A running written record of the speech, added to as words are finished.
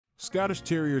Scottish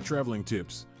Terrier traveling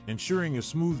tips, ensuring a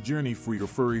smooth journey for your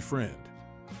furry friend.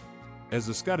 As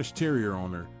a Scottish Terrier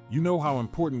owner, you know how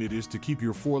important it is to keep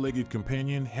your four-legged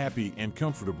companion happy and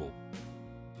comfortable.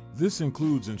 This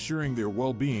includes ensuring their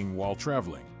well-being while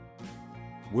traveling.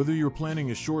 Whether you're planning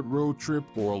a short road trip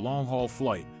or a long-haul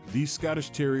flight, these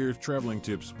Scottish Terrier traveling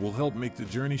tips will help make the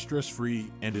journey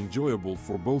stress-free and enjoyable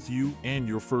for both you and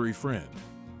your furry friend.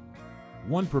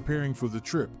 1. Preparing for the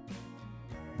trip.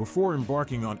 Before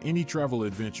embarking on any travel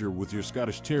adventure with your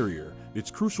Scottish Terrier, it's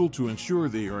crucial to ensure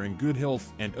they are in good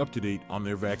health and up-to-date on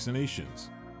their vaccinations.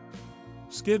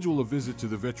 Schedule a visit to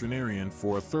the veterinarian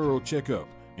for a thorough checkup,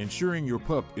 ensuring your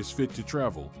pup is fit to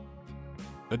travel.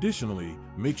 Additionally,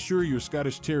 make sure your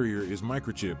Scottish Terrier is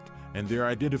microchipped and their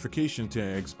identification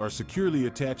tags are securely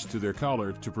attached to their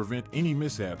collar to prevent any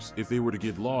mishaps if they were to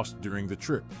get lost during the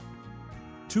trip.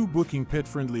 2. Booking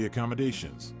pet-friendly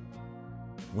accommodations.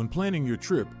 When planning your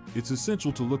trip, it's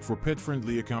essential to look for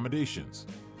pet-friendly accommodations.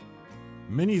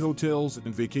 Many hotels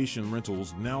and vacation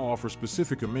rentals now offer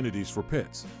specific amenities for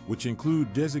pets, which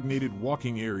include designated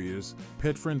walking areas,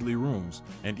 pet-friendly rooms,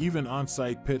 and even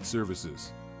on-site pet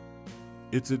services.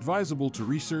 It's advisable to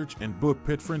research and book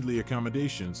pet-friendly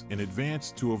accommodations in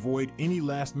advance to avoid any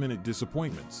last-minute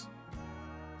disappointments.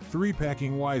 3.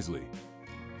 Packing wisely.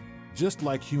 Just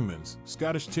like humans,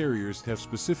 Scottish Terriers have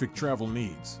specific travel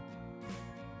needs.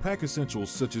 Pack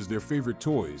essentials such as their favorite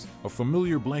toys, a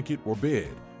familiar blanket or bed,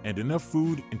 and enough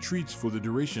food and treats for the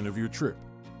duration of your trip.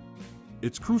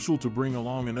 It's crucial to bring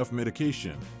along enough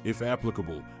medication, if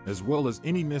applicable, as well as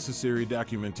any necessary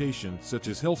documentation such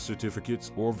as health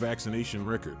certificates or vaccination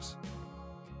records.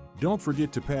 Don't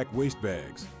forget to pack waste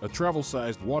bags, a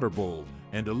travel-sized water bowl,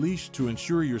 and a leash to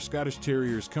ensure your Scottish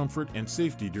Terrier's comfort and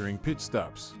safety during pit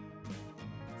stops.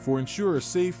 4. Ensure a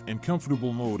safe and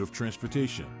comfortable mode of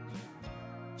transportation.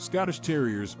 Scottish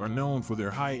Terriers are known for their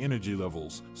high energy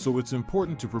levels, so it's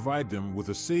important to provide them with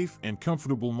a safe and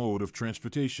comfortable mode of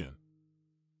transportation.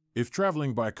 If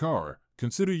traveling by car,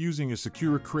 consider using a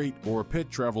secure crate or a pet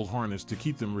travel harness to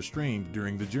keep them restrained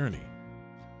during the journey.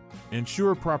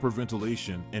 Ensure proper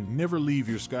ventilation and never leave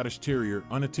your Scottish Terrier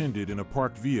unattended in a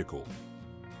parked vehicle.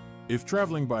 If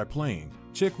traveling by plane,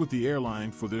 check with the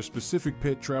airline for their specific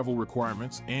pet travel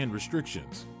requirements and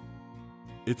restrictions.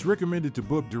 It's recommended to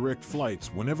book direct flights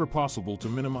whenever possible to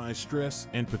minimize stress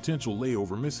and potential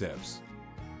layover mishaps.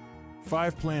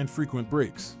 5. Plan frequent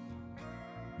breaks.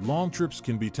 Long trips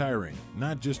can be tiring,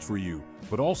 not just for you,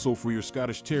 but also for your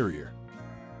Scottish Terrier.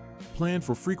 Plan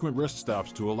for frequent rest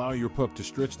stops to allow your pup to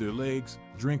stretch their legs,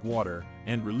 drink water,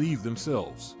 and relieve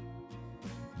themselves.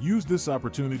 Use this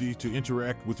opportunity to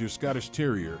interact with your Scottish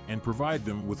Terrier and provide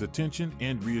them with attention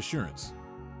and reassurance.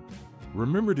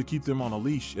 Remember to keep them on a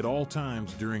leash at all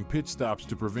times during pit stops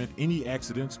to prevent any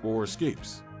accidents or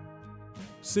escapes.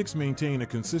 6. Maintain a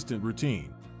consistent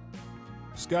routine.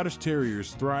 Scottish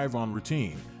Terriers thrive on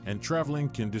routine, and traveling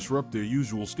can disrupt their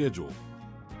usual schedule.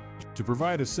 To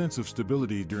provide a sense of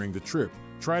stability during the trip,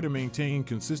 try to maintain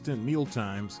consistent meal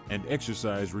times and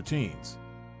exercise routines.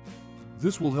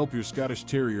 This will help your Scottish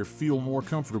Terrier feel more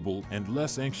comfortable and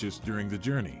less anxious during the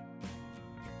journey.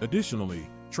 Additionally,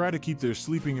 try to keep their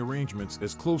sleeping arrangements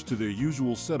as close to their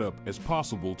usual setup as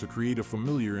possible to create a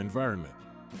familiar environment.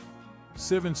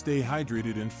 7. Stay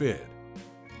hydrated and fed.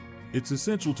 It's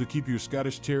essential to keep your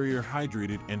Scottish Terrier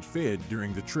hydrated and fed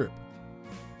during the trip.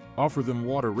 Offer them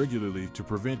water regularly to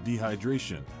prevent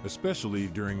dehydration, especially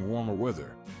during warmer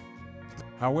weather.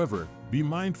 However, be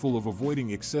mindful of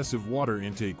avoiding excessive water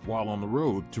intake while on the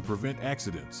road to prevent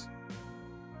accidents.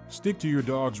 Stick to your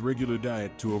dog's regular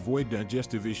diet to avoid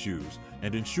digestive issues,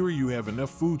 and ensure you have enough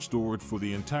food stored for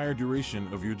the entire duration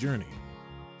of your journey.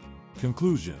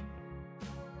 Conclusion.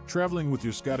 Traveling with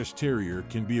your Scottish Terrier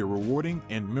can be a rewarding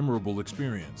and memorable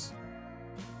experience.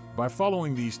 By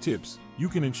following these tips, you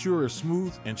can ensure a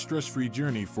smooth and stress-free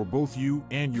journey for both you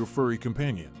and your furry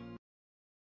companion.